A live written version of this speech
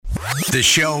The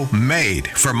show made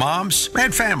for moms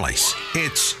and families.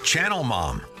 It's Channel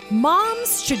Mom.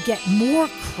 Moms should get more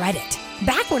credit.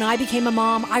 Back when I became a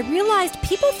mom, I realized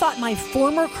people thought my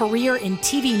former career in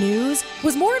TV news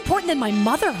was more important than my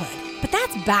motherhood. But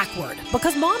that's backward,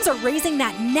 because moms are raising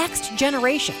that next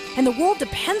generation, and the world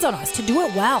depends on us to do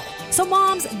it well. So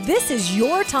moms, this is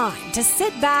your time to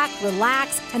sit back,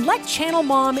 relax, and let Channel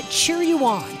Mom cheer you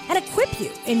on and equip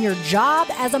you in your job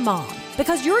as a mom,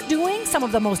 because you're doing some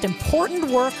of the most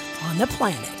important work on the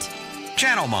planet.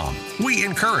 Channel Mom. We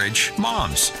encourage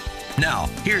moms. Now,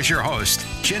 here's your host,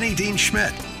 Jenny Dean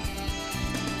Schmidt.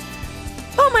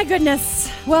 Oh my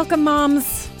goodness. Welcome,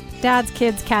 moms, dads,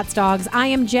 kids, cats, dogs. I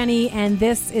am Jenny, and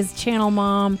this is Channel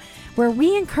Mom, where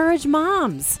we encourage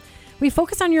moms. We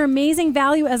focus on your amazing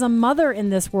value as a mother in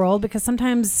this world, because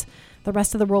sometimes the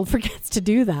rest of the world forgets to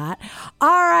do that. All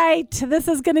right, this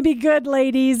is going to be good,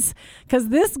 ladies, because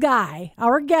this guy,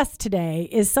 our guest today,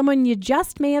 is someone you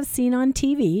just may have seen on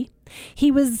TV.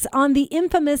 He was on the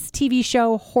infamous TV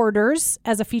show Hoarders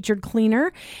as a featured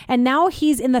cleaner, and now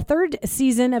he's in the third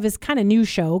season of his kind of new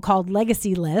show called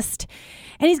Legacy List.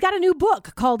 And he's got a new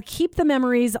book called Keep the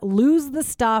Memories, Lose the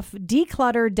Stuff,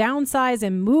 Declutter, Downsize,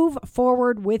 and Move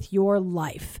Forward with Your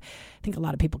Life. I think a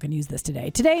lot of people can use this today.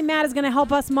 Today, Matt is going to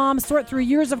help us moms sort through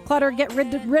years of clutter, get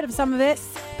rid of some of it,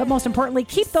 but most importantly,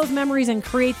 keep those memories and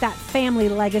create that family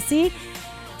legacy.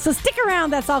 So stick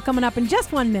around. That's all coming up in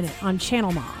just 1 minute on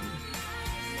Channel Mom.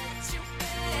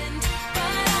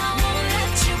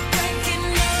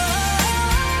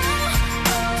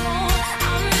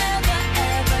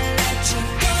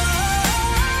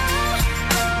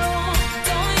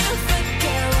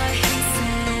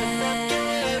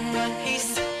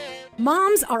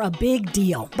 Moms are a big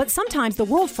deal, but sometimes the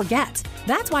world forgets.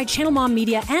 That's why Channel Mom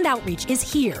Media and Outreach is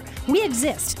here. We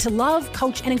exist to love,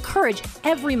 coach, and encourage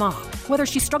every mom, whether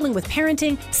she's struggling with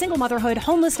parenting, single motherhood,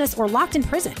 homelessness, or locked in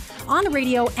prison. On the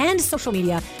radio and social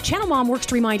media, Channel Mom works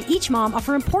to remind each mom of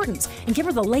her importance and give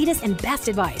her the latest and best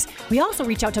advice. We also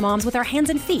reach out to moms with our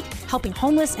hands and feet, helping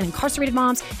homeless and incarcerated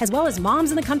moms, as well as moms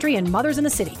in the country and mothers in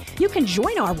the city. You can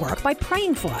join our work by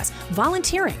praying for us,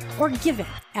 volunteering, or giving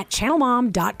at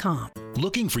channelmom.com.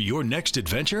 Looking for your next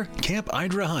adventure? Camp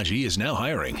Idrahaji is now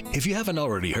hiring. If you haven't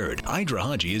already heard,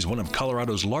 Idrahaji is one of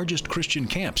Colorado's largest Christian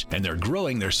camps, and they're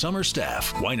growing their summer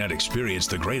staff. Why not experience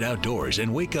the great outdoors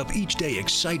and wake up each day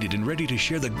excited and ready to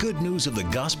share the good news of the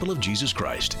gospel of Jesus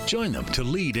Christ? Join them to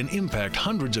lead and impact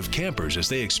hundreds of campers as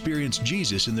they experience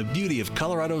Jesus in the beauty of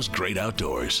Colorado's great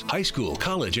outdoors. High school,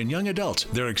 college, and young adults,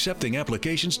 they're accepting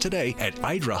applications today at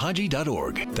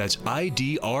idrahaji.org. That's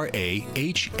idrahaje.org.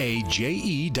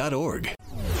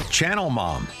 Channel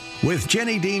Mom with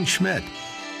Jenny Dean Schmidt.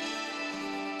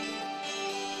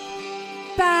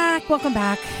 Welcome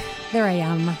back. There I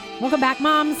am. Welcome back,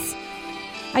 moms.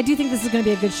 I do think this is going to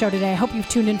be a good show today. I hope you've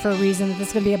tuned in for a reason, that this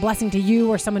is going to be a blessing to you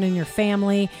or someone in your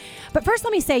family. But first,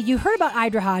 let me say, you heard about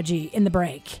Idrahaji in the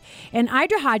break. And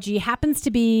Idrahaji happens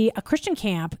to be a Christian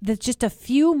camp that's just a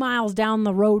few miles down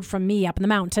the road from me up in the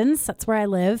mountains. That's where I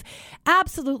live.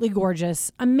 Absolutely gorgeous.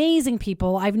 Amazing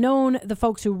people. I've known the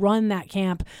folks who run that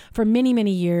camp for many,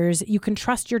 many years. You can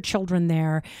trust your children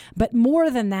there. But more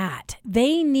than that,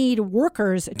 they need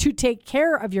workers to take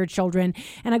care of your children.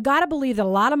 And I've got to believe that a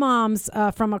lot of moms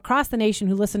from across the nation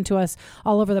who listen to us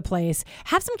all over the place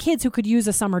have some kids who could use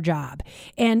a summer job.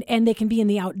 And they can be in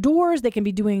the outdoors. They can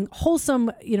be doing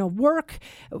wholesome, work,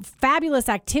 fabulous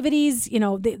activities. The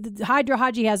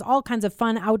Idrahaji has all kinds of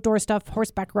fun outdoor stuff,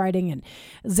 horseback riding and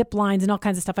zip lines and all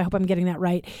kinds of stuff. I hope I'm getting that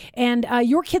right. And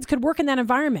your kids could work in that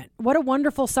environment. What a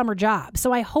wonderful summer job.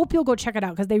 So I hope you'll go check it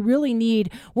out, because they really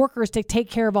need workers to take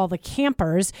care of all the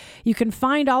campers. You can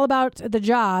find all about the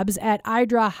jobs at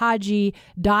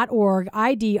idrahaji.org,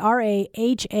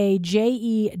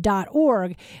 idrahaje.org.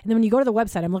 And then when you go to the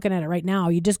website, I'm looking at it right now,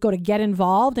 you just go to get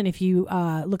involved. And if you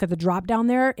look at the drop down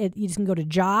there, you just can go to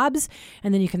jobs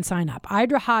and then you can sign up.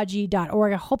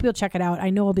 idrahaji.org. I hope you'll check it out. I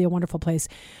know it'll be a wonderful place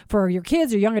for your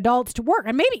kids or young adults to work.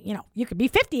 And maybe, you could be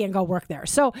 50 and go work there.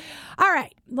 So, all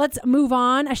right, let's move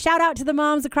on. A shout out to the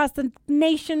moms across the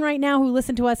nation right now who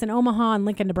listen to us in Omaha and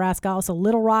Lincoln, Nebraska, also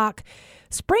Little Rock.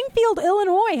 Springfield,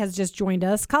 Illinois has just joined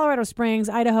us. Colorado Springs,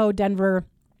 Idaho, Denver,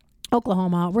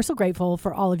 Oklahoma. We're so grateful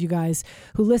for all of you guys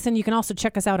who listen. You can also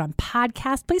check us out on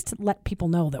podcast. Please let people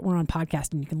know that we're on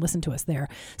podcast and you can listen to us there.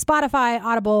 Spotify,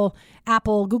 Audible,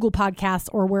 Apple, Google Podcasts,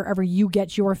 or wherever you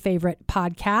get your favorite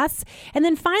podcasts. And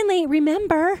then finally,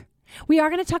 remember, we are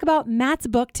going to talk about Matt's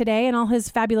book today and all his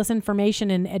fabulous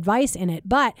information and advice in it.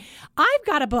 But I've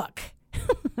got a book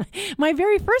My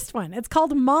very first one. It's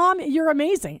called Mom, You're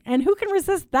Amazing. And who can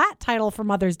resist that title for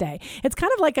Mother's Day? It's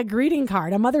kind of like a greeting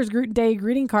card, a Mother's Day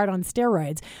greeting card on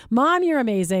steroids. Mom, You're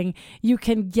Amazing. You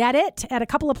can get it at a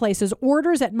couple of places.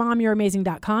 Orders at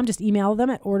momyouramazing.com. Just email them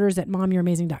at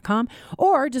orders@momyouramazing.com,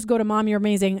 or just go to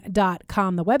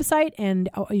momyouramazing.com, the website, and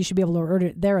you should be able to order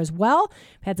it there as well.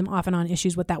 I've had some off and on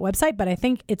issues with that website, but I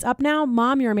think it's up now,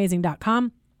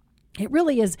 momyouramazing.com. It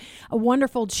really is a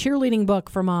wonderful cheerleading book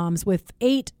for moms with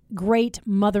 8 great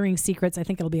mothering secrets. I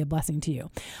think it'll be a blessing to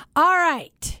you. All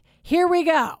right, here we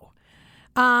go.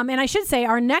 And I should say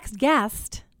our next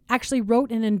guest actually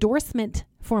wrote an endorsement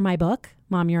for my book,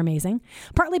 Mom, You're Amazing,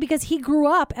 partly because he grew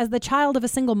up as the child of a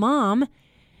single mom.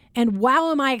 And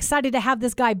wow, am I excited to have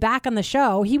this guy back on the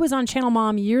show. He was on Channel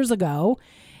Mom years ago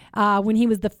when he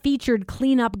was the featured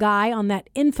cleanup guy on that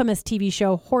infamous TV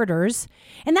show Hoarders.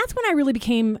 And that's when I really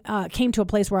came to a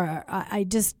place where I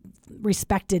just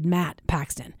respected Matt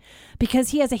Paxton, because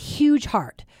he has a huge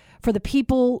heart for the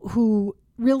people who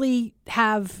really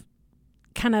have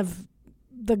kind of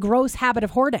the gross habit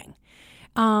of hoarding.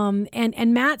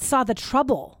 And Matt saw the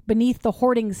trouble beneath the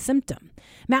hoarding symptom.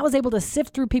 Matt was able to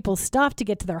sift through people's stuff to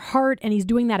get to their heart, and he's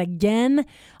doing that again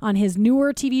on his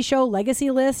newer TV show, Legacy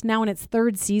List, now in its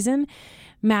 3rd season.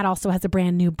 Matt also has a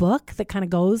brand new book that kind of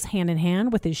goes hand in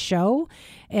hand with his show.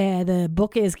 The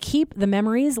book is Keep the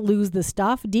Memories, Lose the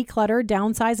Stuff, Declutter,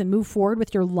 Downsize, and Move Forward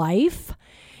with Your Life.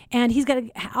 And he's got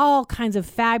all kinds of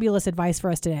fabulous advice for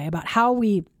us today about how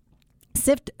we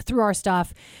sift through our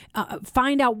stuff,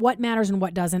 find out what matters and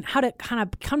what doesn't, how to kind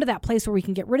of come to that place where we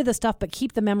can get rid of the stuff but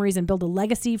keep the memories and build a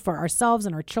legacy for ourselves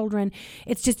and our children.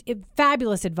 It's just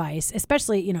fabulous advice,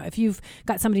 especially, if you've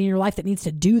got somebody in your life that needs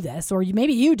to do this, or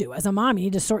maybe you do as a mom, you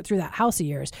need to sort through that house of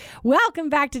yours. Welcome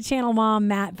back to Channel Mom,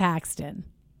 Matt Paxton.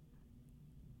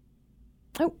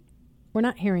 Oh, we're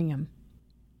not hearing him.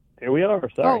 Here we are.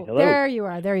 Sorry. Oh, hello. There you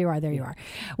are.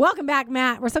 Welcome back,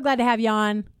 Matt. We're so glad to have you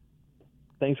on.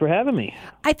 Thanks for having me.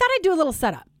 I thought I'd do a little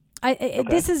setup. Okay.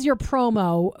 This is your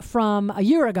promo from a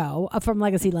year ago from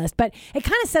Legacy List, but it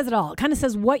kind of says it all. It kind of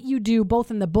says what you do both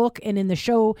in the book and in the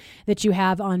show that you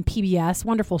have on PBS.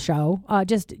 Wonderful show.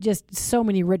 Just so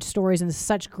many rich stories and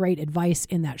such great advice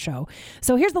in that show.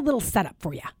 So here's the little setup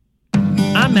for you.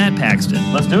 I'm Matt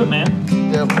Paxton. Let's do it, man.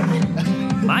 Yep.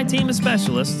 My team of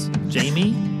specialists,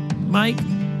 Jamie, Mike,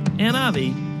 and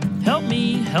Avi, help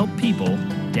me help people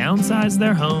downsize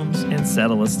their homes and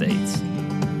settle estates.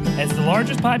 As the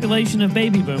largest population of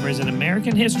baby boomers in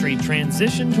American history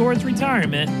transition towards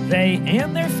retirement, they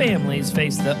and their families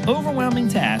face the overwhelming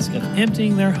task of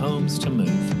emptying their homes to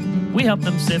move. We help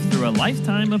them sift through a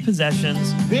lifetime of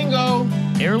possessions, Bingo!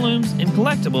 heirlooms, and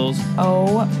collectibles.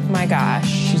 Oh my gosh.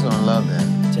 She's gonna love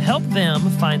that. To help them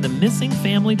find the missing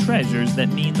family treasures that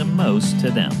mean the most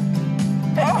to them.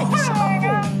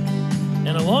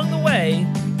 And along the way,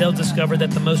 they'll discover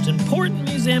that the most important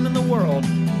museum in the world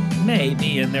may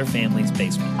be in their family's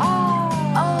basement.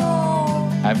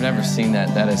 Oh. I've never seen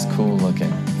that. That is cool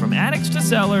looking. From attics to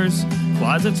cellars,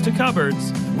 closets to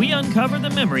cupboards, we uncover the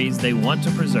memories they want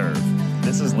to preserve.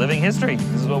 This is living history.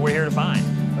 This is what we're here to find.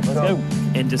 Let's go.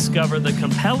 And discover the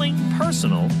compelling,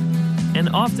 personal, and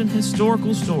often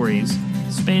historical stories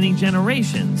spanning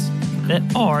generations that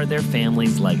are their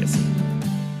family's legacy.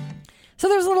 So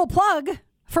there's a little plug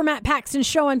for Matt Paxton's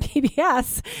show on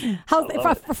PBS.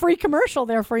 How's a free commercial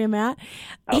there for you, Matt?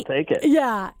 I'll take it.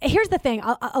 Yeah. Here's the thing.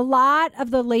 A lot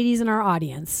of the ladies in our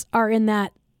audience are in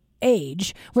that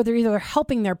age where they're either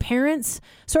helping their parents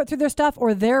sort through their stuff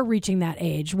or they're reaching that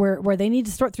age where they need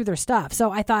to sort through their stuff. So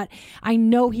I thought, I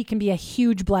know he can be a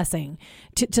huge blessing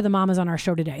to the mamas on our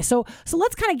show today. So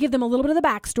let's kind of give them a little bit of the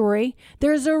backstory.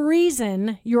 There's a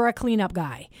reason you're a cleanup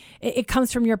guy. It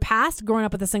comes from your past, growing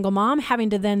up with a single mom, having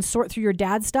to then sort through your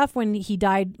dad's stuff when he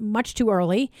died much too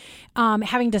early,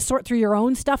 having to sort through your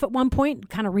own stuff at one point,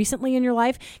 kind of recently in your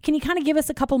life. Can you kind of give us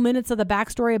a couple minutes of the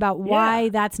backstory about why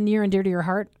that's near and dear to your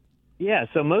heart? Yeah,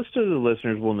 so most of the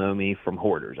listeners will know me from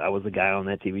Hoarders. I was a guy on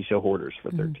that TV show Hoarders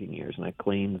for 13 years, and I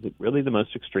cleaned really the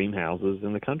most extreme houses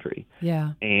in the country.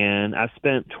 Yeah. And I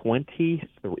spent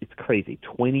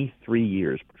 23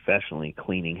 years professionally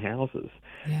cleaning houses.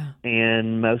 Yeah.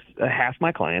 And half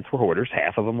my clients were hoarders.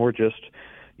 Half of them were just,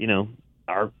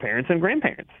 our parents and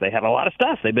grandparents. They had a lot of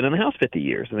stuff. They've been in the house 50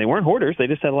 years, and they weren't hoarders. They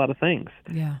just had a lot of things.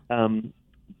 Yeah.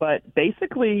 But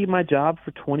basically, my job for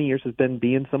 20 years has been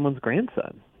being someone's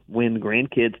grandson when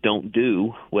grandkids don't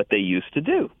do what they used to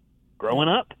do. Growing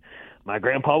up, my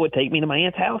grandpa would take me to my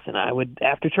aunt's house, and I would,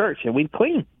 after church, and we'd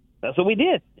clean. That's what we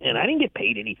did. And I didn't get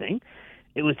paid anything.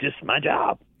 It was just my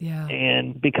job. Yeah.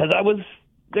 And because I was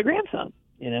the grandson,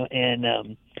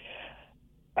 and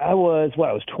I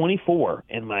was 24,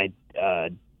 and my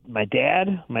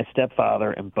dad, my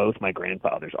stepfather, and both my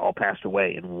grandfathers all passed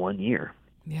away in 1 year.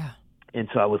 Yeah. And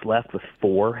so I was left with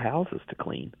 4 houses to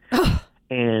clean.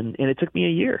 and it took me a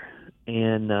year.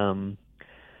 And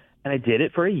I did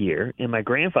it for a year. And my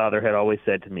grandfather had always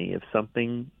said to me, if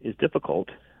something is difficult,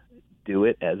 do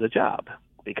it as a job,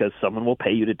 because someone will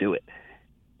pay you to do it.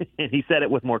 And he said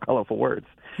it with more colorful words.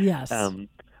 Yes.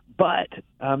 But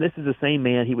this is the same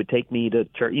man. He would take me to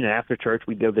church. After church,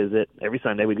 we'd go visit. Every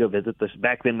Sunday, we'd go visit.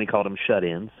 Back then, we called them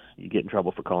shut-ins. You get in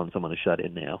trouble for calling someone a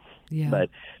shut-in now. Yeah. But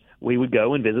we would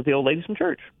go and visit the old ladies from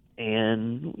church.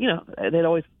 And, they'd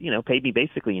always, paid me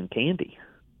basically in candy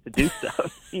to do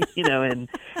stuff,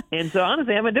 And so,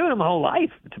 honestly, I've been doing it my whole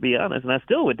life, to be honest. And I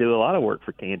still would do a lot of work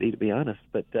for candy, to be honest.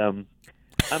 But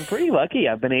I'm pretty lucky.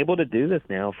 I've been able to do this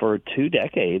now for 2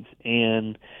 decades,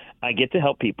 and I get to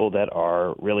help people that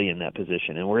are really in that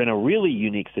position. And we're in a really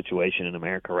unique situation in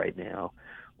America right now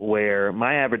where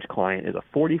my average client is a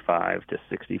 45 to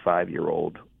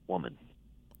 65-year-old woman.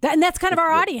 And that's kind of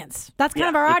our audience. That's kind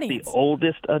of our audience. The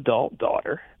oldest adult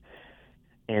daughter,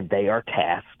 and they are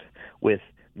tasked with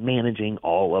managing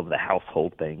all of the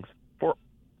household things for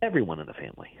everyone in the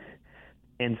family.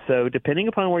 And so depending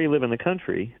upon where you live in the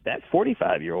country, that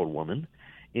 45-year-old woman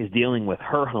is dealing with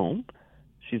her home.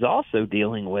 She's also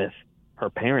dealing with her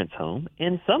parents' home,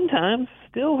 and sometimes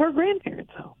still her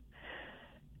grandparents' home.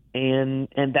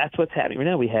 And that's what's happening right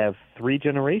now. We have 3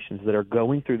 generations that are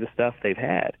going through the stuff they've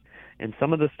had, and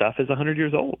some of the stuff is 100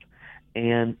 years old,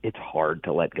 and it's hard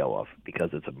to let go of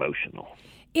because it's emotional.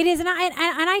 It is, and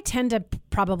I tend to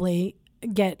probably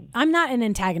I'm not an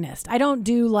antagonist. I don't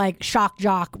do like shock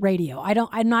jock radio.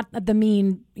 I'm not the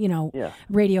mean,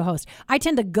 radio host. I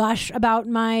tend to gush about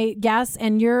my guests,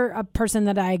 and you're a person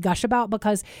that I gush about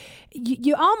because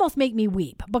you almost make me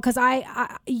weep, because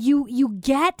you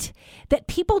get that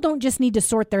people don't just need to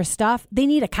sort their stuff. They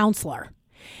need a counselor.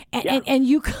 And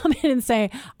you come in and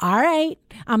say, all right,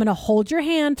 I'm going to hold your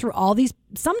hand through all these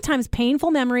sometimes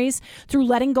painful memories, through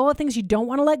letting go of things you don't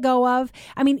want to let go of.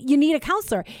 I mean, you need a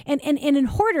counselor. And in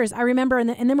Hoarders, I remember, and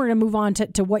then we're going to move on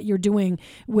to what you're doing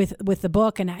with the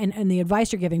book and the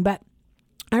advice you're giving. But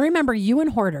I remember you in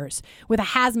Hoarders with a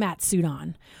hazmat suit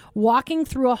on, walking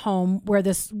through a home where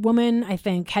this woman, I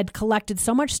think, had collected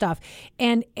so much stuff,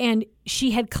 and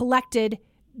she had collected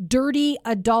dirty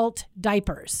adult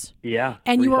diapers. Yeah.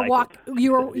 And you were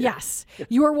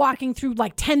walking through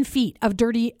like 10 feet of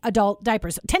dirty adult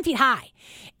diapers, 10 feet high.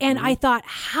 And I thought,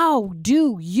 how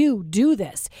do you do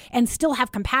this and still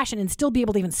have compassion and still be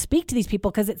able to even speak to these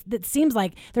people? Because it seems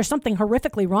like there's something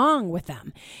horrifically wrong with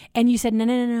them. And you said,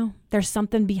 no. There's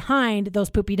something behind those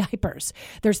poopy diapers.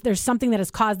 There's something that has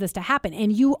caused this to happen.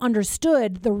 And you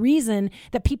understood the reason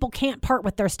that people can't part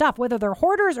with their stuff, whether they're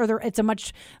hoarders or it's a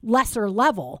much lesser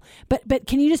level. But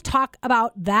can you just talk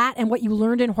about that and what you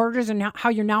learned in Hoarders and how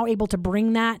you're now able to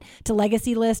bring that to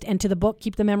Legacy List and to the book,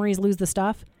 Keep the Memories, Lose the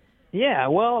Stuff? Yeah,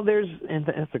 well, and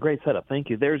that's a great setup. Thank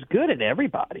you. There's good in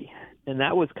everybody. And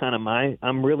that was kind of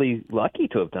I'm really lucky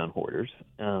to have done Hoarders.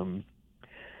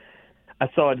 I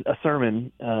saw a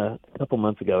sermon a couple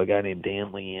months ago, a guy named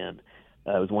Dan Leanne.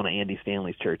 It was one of Andy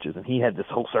Stanley's churches, and he had this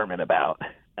whole sermon about,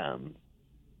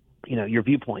 your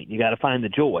viewpoint. You got to find the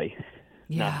joy,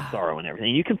 not the sorrow and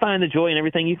everything. You can find the joy in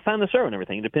everything. You can find the sorrow in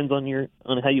everything. It depends on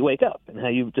how you wake up and how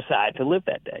you decide to live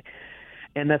that day.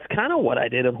 And that's kind of what I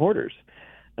did in Hoarders.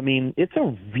 I mean, it's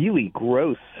a really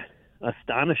gross,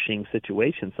 astonishing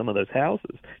situation, some of those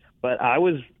houses. But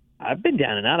I've been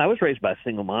down and out. I was raised by a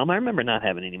single mom. I remember not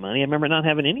having any money. I remember not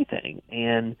having anything.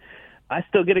 And I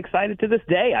still get excited to this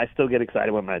day. I still get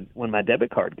excited when my debit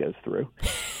card goes through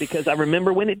because I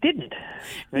remember when it didn't.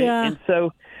 Right? Yeah. And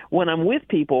so when I'm with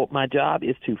people, my job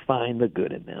is to find the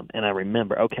good in them. And I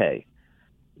remember, okay,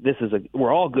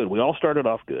 we're all good. We all started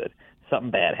off good.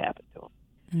 Something bad happened to them.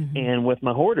 Mm-hmm. And with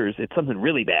my Hoarders, it's something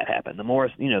really bad happened. The more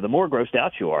grossed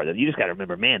out you are, that you just got to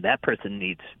remember, man, that person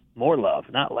needs more love,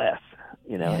 not less.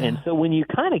 Yeah. And so when you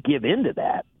kind of give into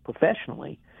that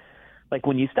professionally, like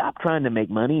when you stop trying to make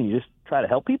money and you just try to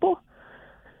help people,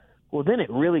 well, then it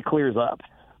really clears up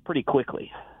pretty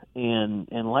quickly, and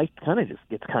life kind of just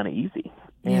gets kind of easy.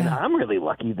 And I'm really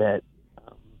lucky that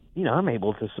I'm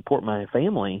able to support my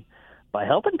family by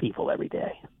helping people every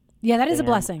day. Yeah, that is a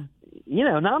blessing.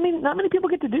 Not many people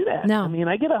get to do that. No. I mean,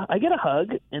 I get a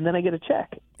hug and then I get a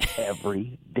check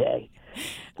every day.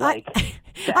 Like,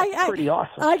 that's pretty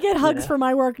awesome. I get hugs for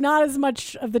my work, not as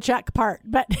much of the check part,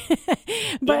 but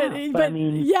I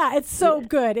mean, it's so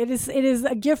good. It is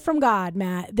a gift from God,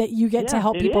 Matt, that you get to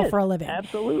help people for a living.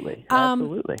 Absolutely.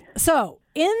 So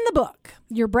in the book,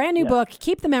 your brand new book,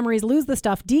 Keep the Memories, Lose the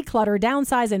Stuff, Declutter,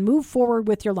 Downsize, and Move Forward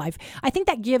with Your Life. I think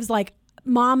that gives like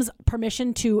moms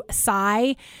permission to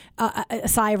sigh, a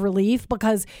sigh of relief,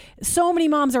 because so many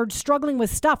moms are struggling with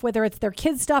stuff, whether it's their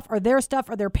kids' stuff or their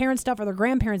parents' stuff or their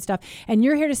grandparents' stuff. And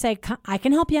you're here to say, I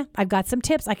can help you. I've got some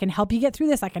tips. I can help you get through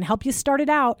this. I can help you start it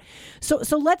out.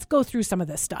 So let's go through some of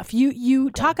this stuff.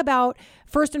 You talk about,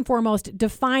 first and foremost,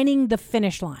 defining the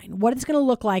finish line, what it's going to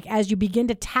look like as you begin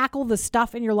to tackle the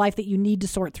stuff in your life that you need to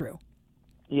sort through.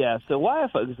 Yeah. So why I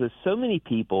focus is so many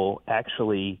people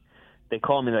actually, they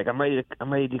call me like, I'm ready to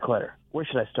declutter. Where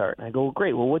should I start? And I go, well,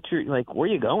 great. Well, where are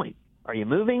you going? Are you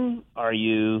moving? Are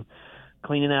you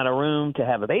cleaning out a room to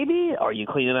have a baby? Are you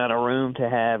cleaning out a room to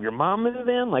have your mom move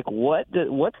in? Like, what's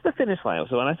the finish line?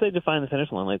 So when I say define the finish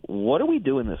line, like, what are we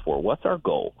doing this for? What's our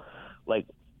goal? Like,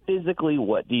 physically,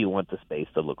 what do you want the space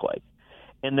to look like?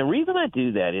 And the reason I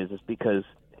do that is because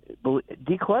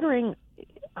decluttering,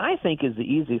 I think, is the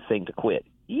easiest thing to quit,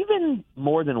 even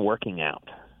more than working out.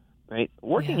 Right?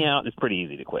 Working out is pretty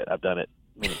easy to quit. I've done it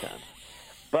many times.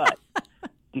 But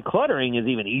decluttering is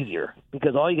even easier,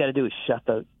 because all you got to do is shut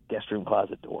the guest room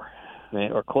closet door, right?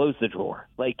 Or close the drawer.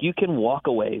 Like, you can walk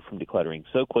away from decluttering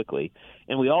so quickly,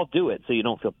 and we all do it so you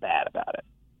don't feel bad about it.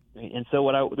 Right? And so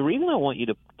the reason I want you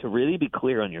to really be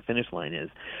clear on your finish line is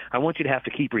I want you to have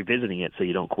to keep revisiting it so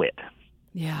you don't quit.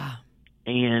 Yeah.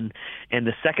 And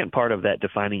the second part of that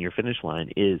defining your finish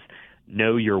line is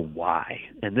know your why.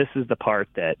 And this is the part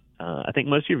that I think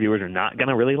most of your viewers are not going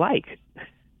to really like.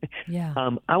 Yeah.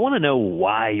 I want to know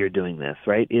why you're doing this,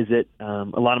 right? Is it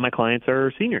a lot of my clients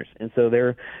are seniors, and so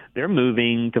they're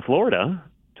moving to Florida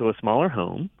to a smaller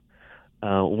home,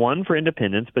 one for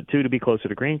independence, but two to be closer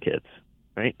to grandkids,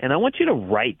 right? And I want you to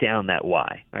write down that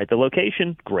why, right? The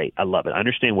location, great. I love it. I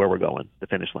understand where we're going, the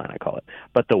finish line, I call it.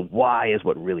 But the why is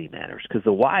what really matters, because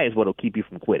the why is what will keep you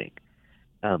from quitting.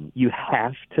 You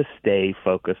have to stay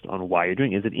focused on why you're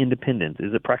doing it. Is it independence?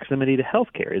 Is it proximity to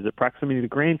healthcare? Is it proximity to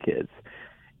grandkids?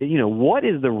 What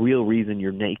is the real reason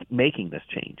you're making this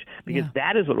change? Because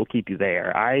that is what will keep you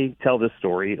there. I tell this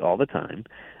story all the time.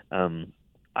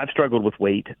 I've struggled with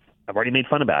weight. I've already made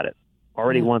fun about it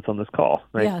once on this call.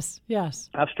 Right?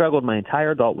 Yes. I've struggled my entire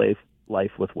adult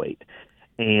life with weight.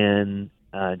 And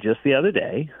just the other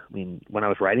day, when I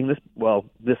was writing this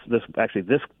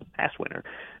past winter,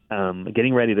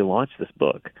 getting ready to launch this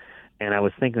book, and I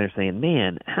was saying,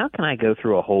 man, how can I go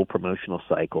through a whole promotional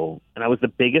cycle? And I was the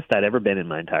biggest I'd ever been in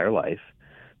my entire life,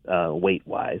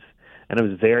 weight-wise. And I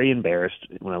was very embarrassed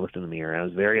when I looked in the mirror. I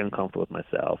was very uncomfortable with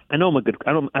myself. I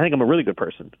think I'm a really good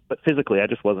person, but physically I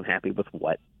just wasn't happy with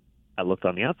what I looked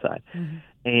on the outside.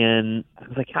 Mm-hmm. And I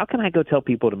was like, how can I go tell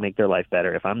people to make their life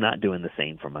better if I'm not doing the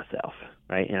same for myself,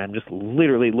 right? And I'm just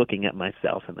literally looking at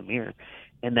myself in the mirror.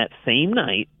 And that same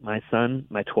night, my son,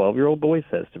 my 12-year-old boy,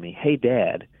 says to me, hey,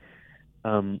 Dad,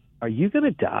 are you going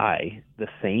to die the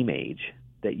same age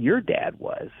that your dad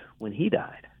was when he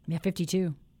died? Yeah,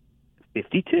 52.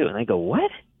 52. And I go, what?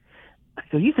 I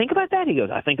go, you think about that? He goes,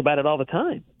 I think about it all the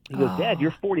time. He goes, Dad, you're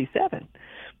 47.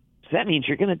 So that means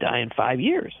you're going to die in 5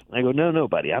 years. I go, no,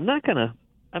 buddy, I'm not going to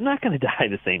die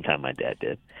the same time my dad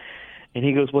did. And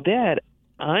he goes, well, Dad,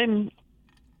 I'm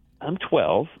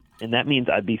 12. And that means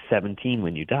I'd be 17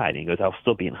 when you died. And he goes, I'll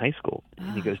still be in high school.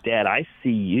 And he goes, Dad, I see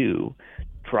you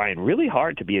trying really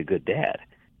hard to be a good dad.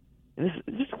 And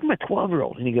this is my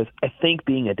 12-year-old. And he goes, I think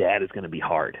being a dad is going to be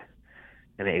hard.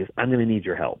 And he goes, I'm going to need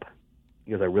your help.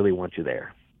 He goes, I really want you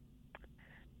there.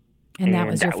 And that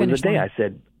was your finish line. That was the day I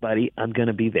said, buddy, I'm going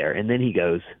to be there. And then he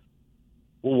goes,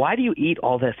 well, why do you eat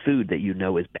all that food that you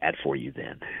know is bad for you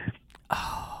then?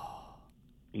 Oh.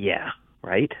 Yeah,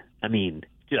 right?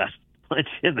 Just punch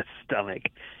in the stomach.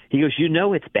 He goes, you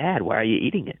know it's bad. Why are you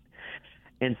eating it?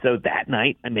 And so that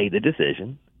night I made the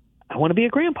decision, I want to be a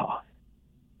grandpa.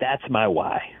 That's my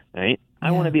why, right? Yeah.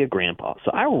 I want to be a grandpa. So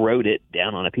I wrote it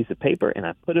down on a piece of paper and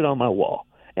I put it on my wall.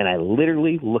 And I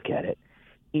literally look at it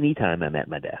anytime I'm at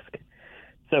my desk.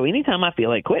 So anytime I feel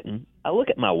like quitting, I look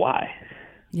at my why.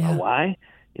 Yeah. My why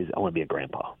is I want to be a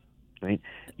grandpa, right?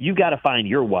 You've got to find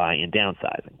your why in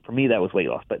downsizing. For me, that was weight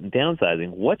loss. But in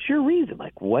downsizing, what's your reason?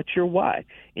 Like, what's your why?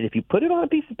 And if you put it on a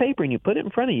piece of paper and you put it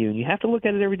in front of you and you have to look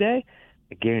at it every day,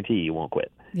 I guarantee you won't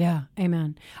quit. Yeah.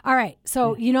 Amen. All right.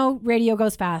 So, radio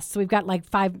goes fast. So we've got like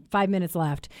five minutes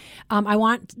left. I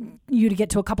want you to get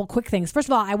to a couple quick things. First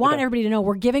of all, I want everybody to know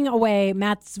we're giving away,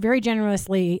 Matt's very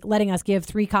generously letting us give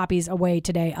 3 copies away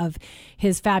today of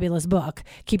his fabulous book,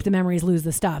 Keep the Memories, Lose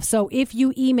the Stuff. So if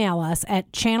you email us at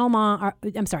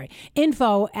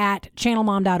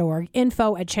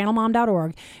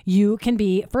info@channelmom.org, you can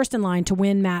be first in line to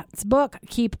win Matt's book,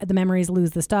 Keep the Memories,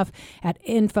 Lose the Stuff, at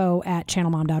info@channelmom.org.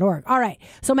 channelmom.org. All right.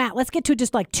 So, Matt, let's get to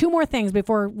just like 2 more things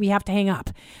before we have to hang up.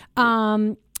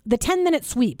 The 10-minute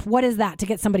sweep, what is that to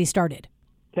get somebody started?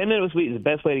 10-minute sweep is the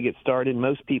best way to get started.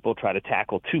 Most people try to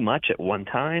tackle too much at one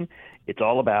time. It's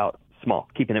all about small,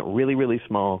 keeping it really, really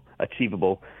small,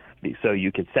 achievable, so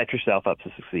you can set yourself up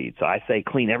to succeed. So I say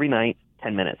clean every night,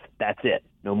 10 minutes. That's it.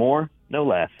 No more, no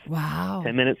less. Wow.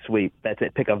 10-minute sweep. That's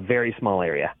it. Pick a very small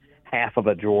area, half of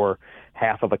a drawer,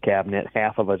 half of a cabinet,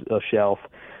 half of a shelf,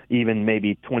 even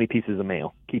maybe 20 pieces of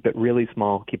mail. Keep it really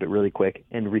small, keep it really quick,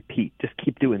 and repeat. Just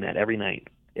keep doing that every night.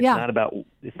 It's not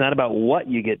about what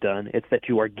you get done. It's that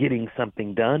you are getting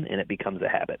something done, and it becomes a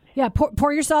habit. Yeah,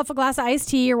 pour yourself a glass of iced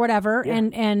tea or whatever,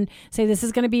 and say, this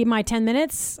is going to be my 10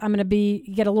 minutes. I'm going to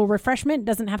get a little refreshment. It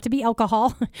doesn't have to be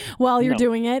alcohol while you're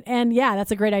doing it. And yeah,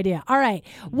 that's a great idea. All right,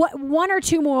 what 1 or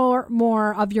 2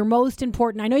 more of your most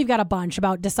important? I know you've got a bunch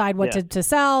about decide what to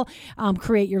sell,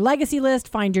 create your legacy list,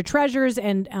 find your treasures,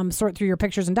 and sort through your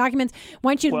pictures and documents.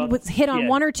 Why don't you hit on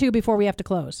 1 or 2 before we have to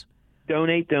close?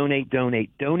 Donate, donate, donate,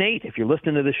 donate. If you're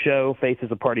listening to the show, faith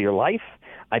is a part of your life.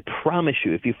 I promise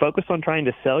you, if you focus on trying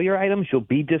to sell your items, you'll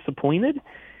be disappointed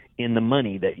in the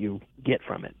money that you get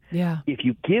from it. Yeah. If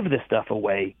you give this stuff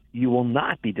away, you will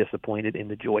not be disappointed in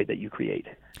the joy that you create.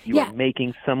 You are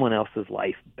making someone else's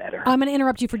life better. I'm going to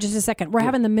interrupt you for just a second. We're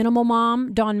having the Minimal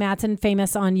Mom, Dawn Matson,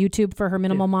 famous on YouTube for her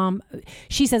Minimal Mom.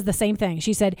 She says the same thing.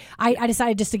 She said, I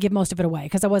decided just to give most of it away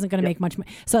because I wasn't going to make much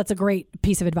money. So that's a great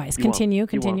piece of advice. Continue.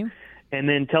 And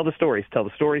then tell the stories.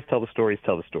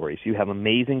 You have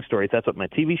amazing stories. That's what my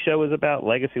TV show is about,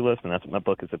 Legacy List, and that's what my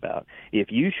book is about.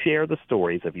 If you share the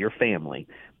stories of your family,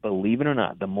 believe it or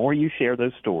not, the more you share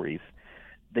those stories,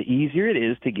 the easier it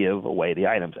is to give away the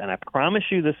items. And I promise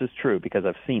you this is true because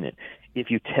I've seen it.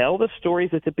 If you tell the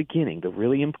stories at the beginning, the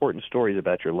really important stories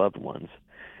about your loved ones,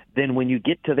 then when you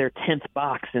get to their 10th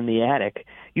box in the attic,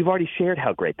 you've already shared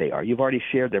how great they are. You've already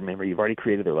shared their memory. You've already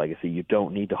created their legacy. You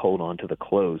don't need to hold on to the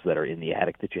clothes that are in the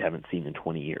attic that you haven't seen in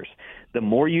 20 years. The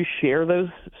more you share those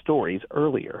stories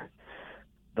earlier,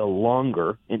 the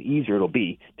longer and easier it'll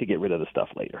be to get rid of the stuff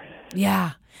later.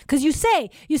 Yeah. Because you say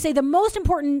the most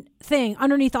important thing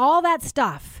underneath all that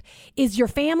stuff is your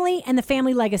family and the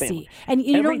family legacy. And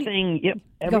you everything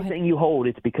you hold,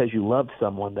 it's because you loved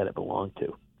someone that it belonged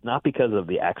to. Not because of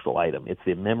the actual item. It's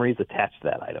the memories attached to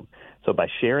that item. So by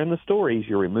sharing the stories,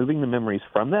 you're removing the memories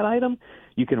from that item.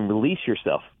 You can release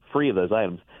yourself free of those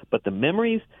items. But the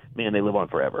memories, man, they live on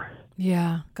forever.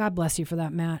 Yeah. God bless you for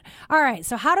that, Matt. All right.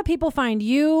 So how do people find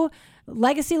you,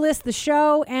 Legacy List, the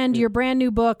show, and your brand new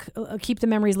book, Keep the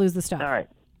Memories, Lose the Stuff? All right.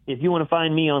 If you want to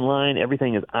find me online,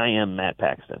 everything is I am Matt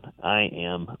Paxton. I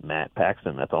am Matt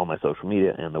Paxton. That's all my social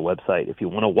media and the website. If you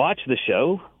want to watch the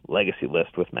show, Legacy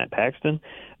List with Matt Paxton,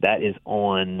 that is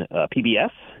on PBS,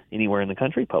 anywhere in the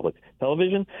country, public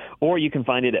television, or you can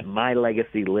find it at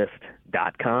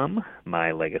mylegacylist.com,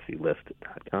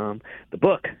 mylegacylist.com. The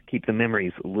book, Keep the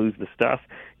Memories, Lose the Stuff,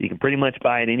 you can pretty much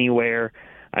buy it anywhere.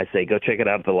 I say go check it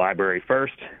out at the library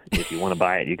first. If you want to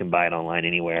buy it, you can buy it online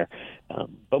anywhere.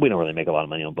 But we don't really make a lot of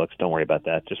money on books. Don't worry about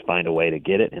that. Just find a way to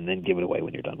get it and then give it away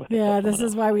when you're done with it. Yeah, this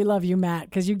is why we love you, Matt,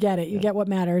 because you get it. You get what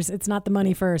matters. It's not the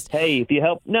money first. Hey, if you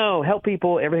help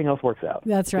people, everything else works out.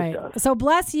 That's right. So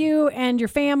bless you and your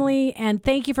family, and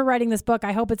thank you for writing this book.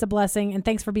 I hope it's a blessing, and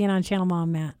thanks for being on Channel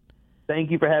Mom, Matt.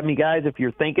 Thank you for having me, guys. If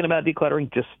you're thinking about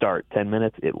decluttering, just start. 10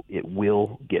 minutes. It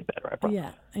will get better, I promise.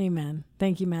 Yeah, amen.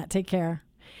 Thank you, Matt. Take care.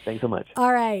 Thanks so much.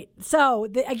 All right. So,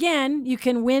 again, you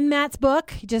can win Matt's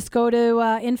book. Just go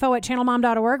to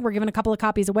info@channelmom.org. We're giving a couple of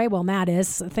copies away. Well, Matt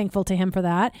is. Thankful to him for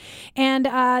that. And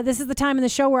this is the time in the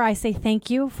show where I say thank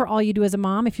you for all you do as a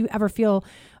mom. If you ever feel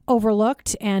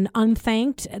overlooked and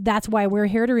unthanked, that's why we're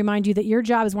here to remind you that your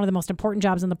job is one of the most important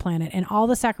jobs on the planet, and all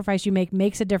the sacrifice you make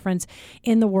makes a difference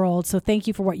in the world. So thank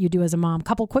you for what you do as a mom.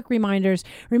 Couple quick reminders.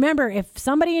 Remember, if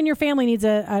somebody in your family needs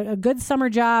a good summer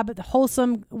job,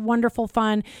 wholesome, wonderful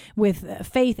fun with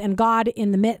faith and God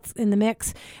in the mix,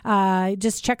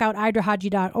 just check out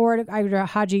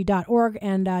idrahaji.org,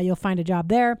 and you'll find a job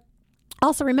there.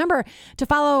 Also, remember to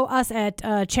follow us at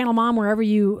Channel Mom wherever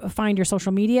you find your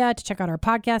social media, to check out our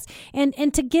podcast,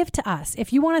 and to give to us.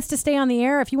 If you want us to stay on the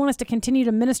air, if you want us to continue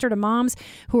to minister to moms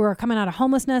who are coming out of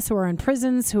homelessness, who are in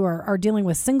prisons, who are dealing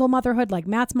with single motherhood like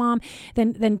Matt's mom,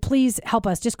 then please help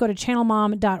us. Just go to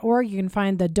channelmom.org. You can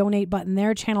find the donate button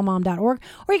there, channelmom.org,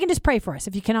 or you can just pray for us.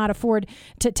 If you cannot afford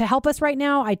to help us right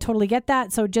now, I totally get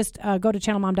that. So just go to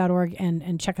channelmom.org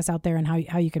and check us out there and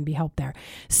how you can be helped there.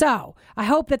 So I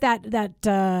hope that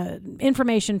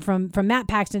information from Matt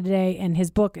Paxton today and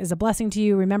his book is a blessing to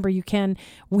you. Remember, you can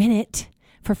win it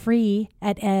for free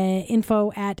at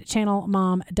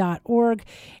info@channelmom.org.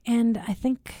 And I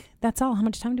think that's all. How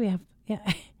much time do we have?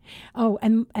 Yeah. Oh,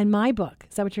 and my book.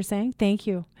 Is that what you're saying? Thank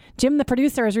you. Jim, the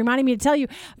producer, is reminding me to tell you,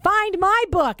 find my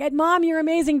book at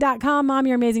mommyou'reamazing.com,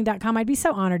 mommyou'reamazing.com. I'd be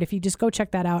so honored if you just go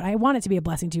check that out. I want it to be a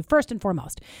blessing to you, first and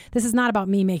foremost. This is not about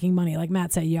me making money. Like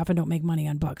Matt said, you often don't make money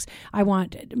on books. I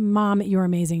want Mom, You're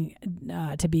Amazing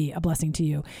to be a blessing to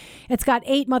you. It's got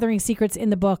 8 mothering secrets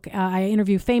in the book. I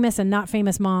interview famous and not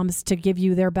famous moms to give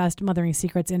you their best mothering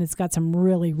secrets, and it's got some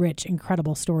really rich,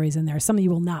 incredible stories in there. Some of you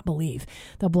will not believe.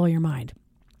 They'll blow your mind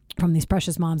from these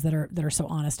precious moms that are so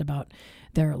honest about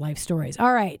their life stories.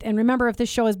 All right. And remember, if this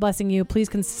show is blessing you, please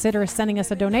consider sending us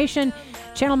a donation.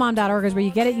 Channelmom.org is where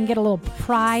you get it. You can get a little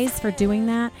prize for doing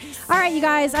that. All right, you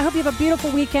guys, I hope you have a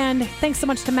beautiful weekend. Thanks so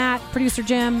much to Matt, producer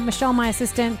Jim, Michelle, my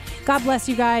assistant. God bless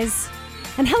you guys.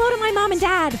 And hello to my mom and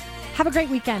dad. Have a great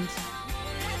weekend.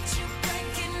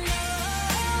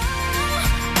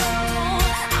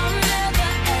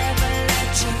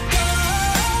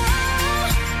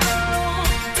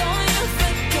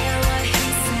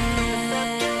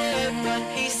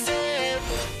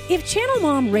 If Channel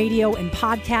Mom Radio and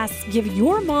podcasts give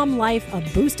your mom life a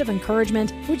boost of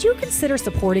encouragement, would you consider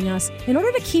supporting us? In order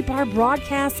to keep our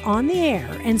broadcasts on the air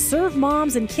and serve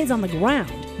moms and kids on the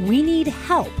ground, we need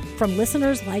help from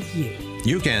listeners like you.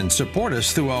 You can support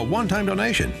us through a one-time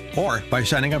donation or by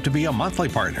signing up to be a monthly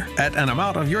partner at an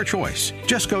amount of your choice.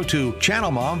 Just go to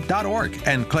channelmom.org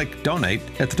and click Donate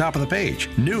at the top of the page.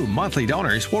 New monthly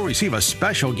donors will receive a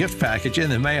special gift package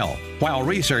in the mail. While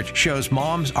research shows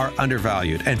moms are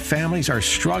undervalued and families are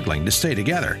struggling to stay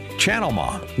together, Channel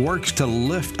Mom works to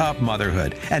lift up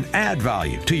motherhood and add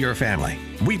value to your family.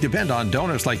 We depend on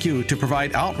donors like you to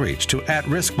provide outreach to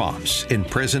at-risk moms in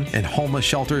prison and homeless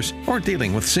shelters or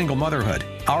dealing with single motherhood.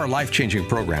 Our life-changing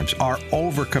programs are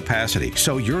over capacity,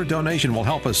 so your donation will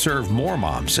help us serve more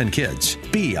moms and kids.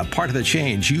 Be a part of the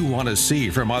change you want to see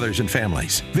for mothers and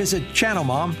families. Visit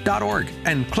channelmom.org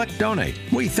and click Donate.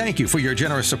 We thank you for your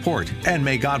generous support, and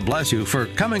may God bless you for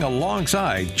coming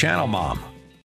alongside Channel Mom.